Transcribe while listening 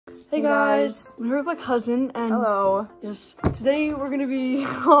Hey guys, I'm here with my cousin and hello. Yes, today we're gonna be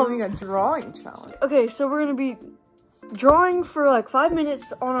doing a drawing challenge. Okay, so we're gonna be drawing for like 5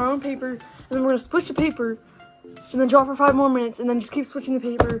 minutes on our own paper, and then we're gonna switch the paper, and then draw for 5 more minutes, and then just keep switching the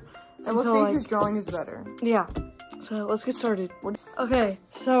paper. And we'll see whose drawing is better. Yeah. So let's get started. Okay,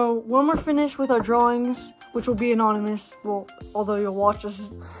 so when we're finished with our drawings, which will be anonymous, well, although you'll watch us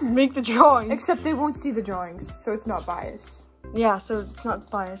make the drawing. Except they won't see the drawings, so it's not biased. Yeah, so it's not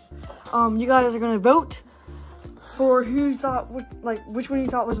biased. You guys are gonna vote for who you thought which one you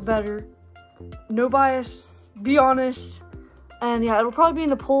thought was better. No bias, be honest, and yeah, it'll probably be in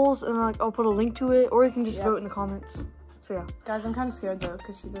the polls, and like I'll put a link to it, or you can just vote in the comments. So yeah. Guys, I'm kind of scared though,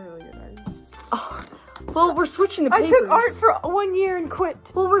 because she's a really good artist. Oh, well, we're switching the papers. I took art for 1 year and quit.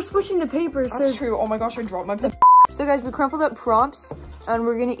 Well, we're switching the papers. That's true. Oh my gosh, I dropped my pen. So guys, we crumpled up prompts, and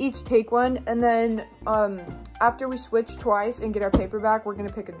we're gonna each take one, and then after we switch twice and get our paper back, we're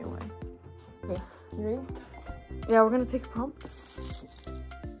gonna pick a new one. Okay, you ready? Yeah, we're gonna pick a prompt.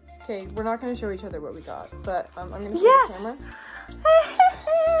 Okay, we're not gonna show each other what we got, but I'm gonna show the camera.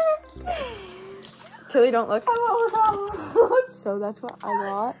 Tilly, don't look. So that's what I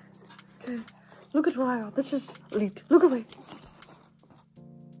got. Okay. Look at what I got. This is elite. Look away.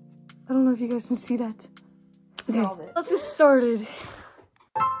 I don't know if you guys can see that. Okay, let's get started.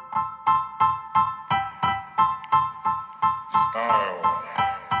 Style.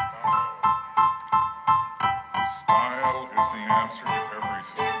 Style is the answer to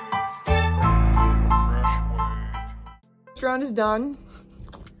everything. A fresh way. This round is done.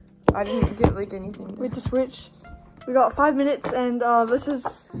 I didn't get like anything. Wait to switch. We got 5 minutes, and this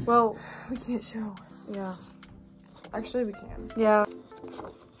is, well, we can't show. Yeah. Actually, we can. Yeah.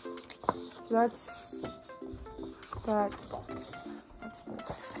 So that's that.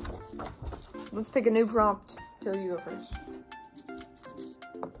 Let's pick a new prompt. Till you go first.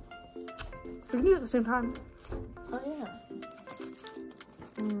 We can do it at the same time. Oh yeah.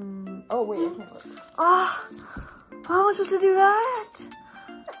 Oh wait, I can't look. Ah, how am I supposed to do that?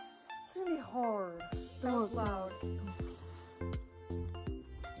 It's gonna be hard. So loud.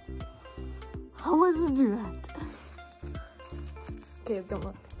 How am I supposed to do that? Okay, don't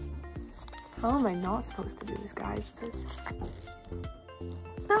look. How am I not supposed to do this, guys?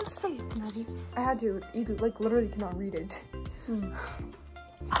 Don't say it, Maddie. I had to. You like literally cannot read it.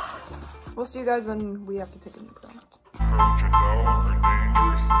 We'll see you guys when we have to pick a new prompt. Courage and go are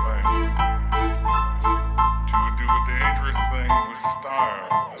dangerous things. To do a dangerous thing with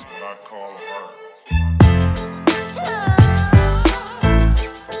style is what I call art.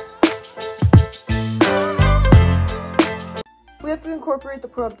 We have to incorporate the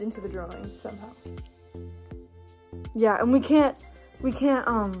prompt into the drawing somehow. Yeah, and we can't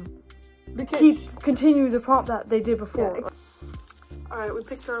continue the prompt that they did before. Yeah. All right, we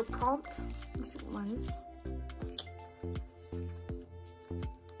picked our prompt. Let me see what mine is.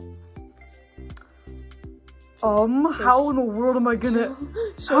 How in the world am I gonna?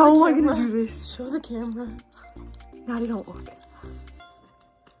 How am I gonna do this? Show the camera. Maddie, don't look.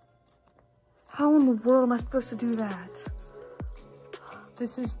 How in the world am I supposed to do that?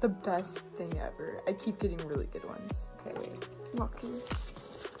 This is the best thing ever. I keep getting really good ones. Okay, wait. Lucky.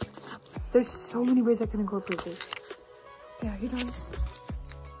 There's so many ways I can incorporate this. Yeah, you done?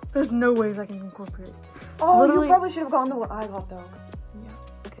 There's no ways I can incorporate it. Oh, literally, you probably should have gotten to what I got though.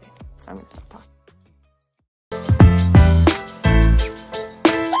 Yeah. Okay. I'm gonna stop talking.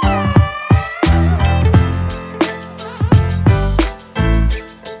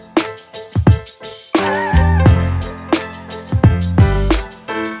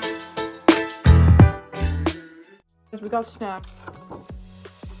 We got snacks.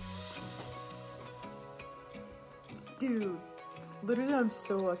 Dude, literally I'm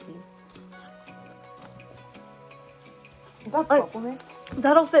so lucky. Is that purple mix?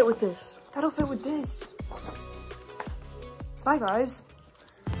 That'll fit with this. That'll fit with this. Bye guys.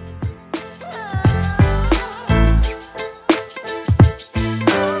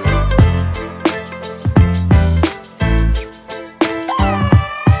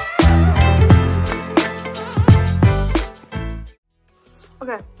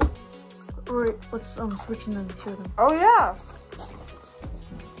 Okay. Alright, let's switch and then show them. Oh yeah!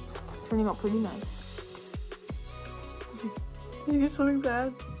 Turning out pretty nice. Did you get something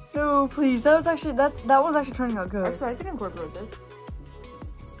bad? No, please. That was actually that was actually turning out good. Actually, I can incorporate this.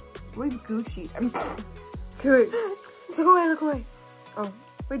 Wait, Gucci. Okay, wait. Look away, look away. Oh.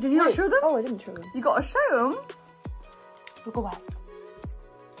 Wait, did you not show them? Oh, I didn't show them. You gotta show them. Look away.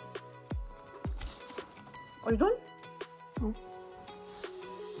 Are you done? No.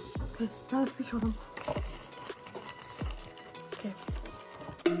 Okay, now let's be sure them. Okay.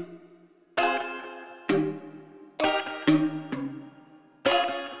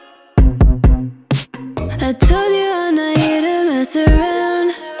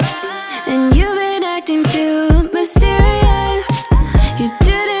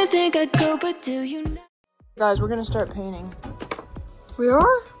 Do you know? Guys, we're gonna start painting. We are?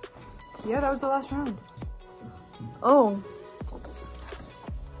 Yeah, that was the last round. Oh.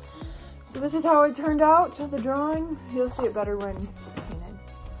 So this is how it turned out, the drawing. You'll see it better when it's painted.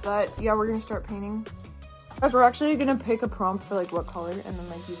 But yeah, we're gonna start painting. Guys, we're actually gonna pick a prompt for like what color and then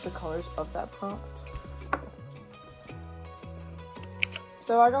like use the colors of that prompt.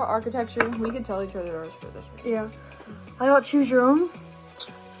 So I got architecture. We could tell each other ours for this one. Yeah. I got choose your own.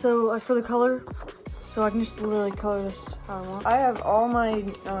 So like for the color. So I can just literally color this how I want. I have all my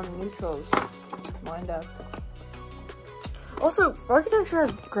neutrals lined up. Also, architecture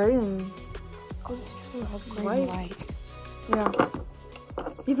has gray and Oh, that's true. It has gray gray and and white. white.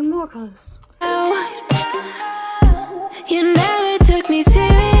 Yeah. Even more colors. You never took me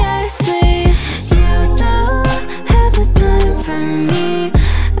seriously. You don't have the time for me.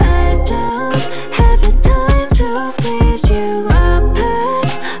 I don't have the time to please you. I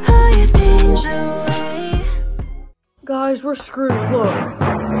pack all your things away. Guys, we're screwed. Look.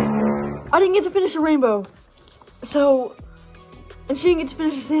 I didn't get to finish the rainbow. So, and she didn't get to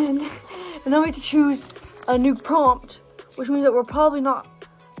finish the sand. And now we have to choose a new prompt, which means that we're probably not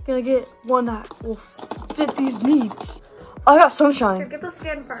gonna get one that will fit these needs. I got sunshine. Get the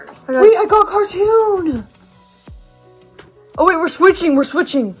skin first. Wait, I got cartoon! Oh wait, we're switching. We're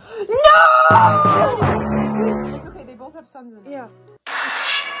switching. No! It's okay, they both have suns in them. Yeah.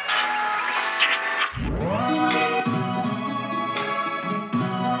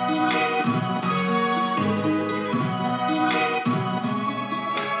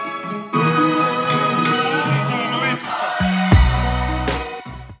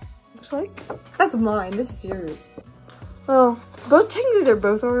 Looks like. That's mine, this is yours. Well, both technically they're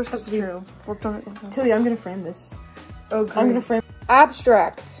both ours. That's 'cause we true. Worked on it. One time. Tilly, I'm gonna frame this. Oh, I'm gonna frame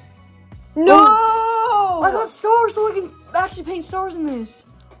abstract. No! I got stars, so I can actually paint stars in this.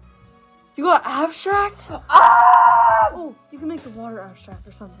 You got abstract? Ah! Oh, you can make the water abstract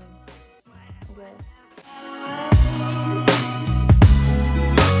or something. Okay.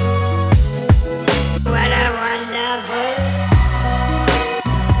 What a wonderful.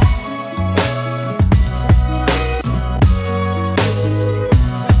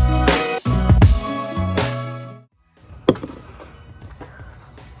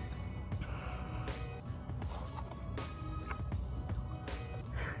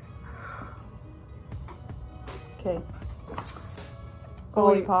 Okay.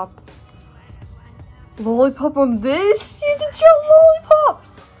 Lollipop. Lollipop. Lollipop on this? You did your lollipops!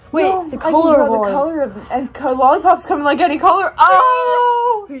 Wait, No, the I can color draw of the lollipop. color of and lollipops come in like any color.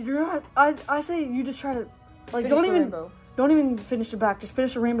 Oh! Okay, you're not. I say you just try to like Finish don't the even rainbow. don't even finish the back. Just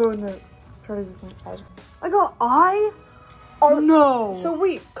finish the rainbow and the try to do the eyes. I got eye. Oh no. So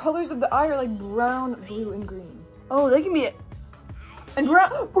wait, colors of the eye are like brown, blue, and green. Oh, they can be. And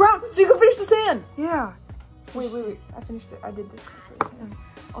brown, so you can finish the sand. Yeah. Wait. I finished it. I did this.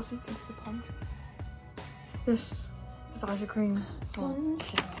 Also, you can do the palm trees. This is ice cream.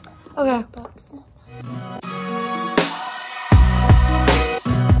 Sunshine. Okay.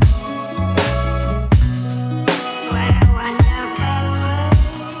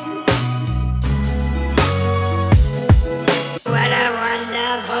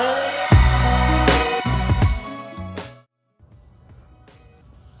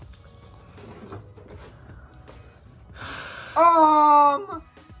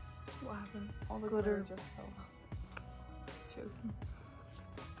 What happened? All the Glitter. glitter just fell. Joking.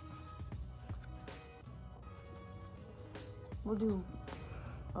 We'll do,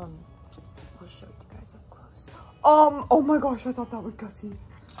 we'll show you guys up close. Oh my gosh, I thought that was Gussie.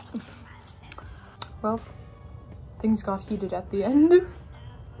 Well, things got heated at the end. You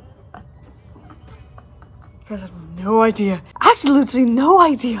guys have no idea. Absolutely no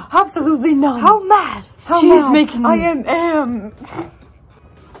idea. Absolutely none. How mad How she's mad making me. I am.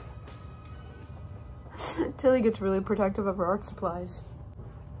 Tilly gets really protective of her art supplies.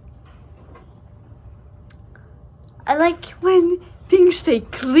 I like when things stay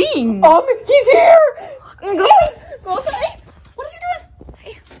clean. He's here! Go say! What is he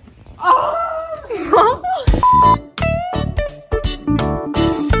doing? Oh!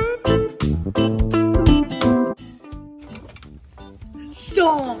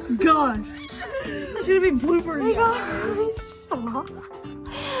 Stop, Gus. There's gonna be bloopers. Stop.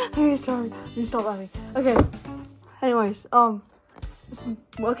 Okay, sorry. Let me stop laughing. Okay. Anyways,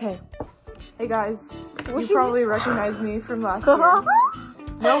 okay. Hey guys, What's you your- probably recognize me from last year.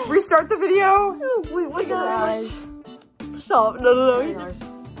 No, restart the video! Wait, what's Hey that? guys. Stop. No. Hey You guys.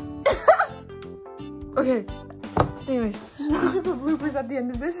 just... Okay. Anyways. We should put bloopers at the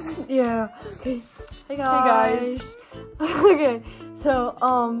end of this. Yeah. Okay. Hey guys. guys. Okay. So,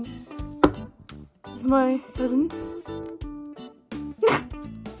 is my cousin.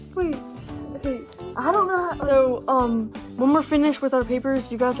 Wait, okay. I don't know. So, when we're finished with our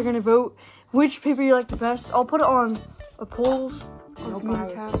papers, you guys are gonna vote which paper you like the best. I'll put it on a polls. No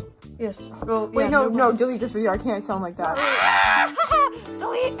community bias. tab. Yes. Well, Wait, yeah, no, delete this video. I can't sound like that.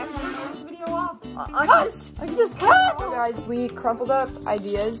 Delete this video off. I can just cut. Guys, we crumpled up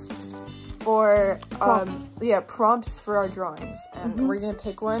ideas for prompts for our drawings, and we're gonna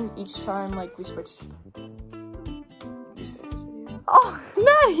pick one each time like we switch. Oh,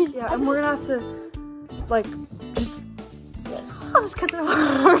 nice. Yeah, and we're gonna have to like just. Yes. I'll just cut it off.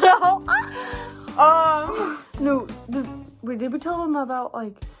 No. Wait, did we tell them about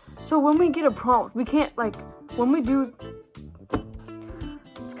like? So when we get a prompt, we can't like when we do.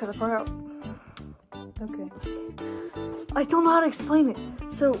 Let's cut the part out. Okay. I don't know how to explain it.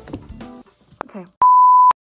 So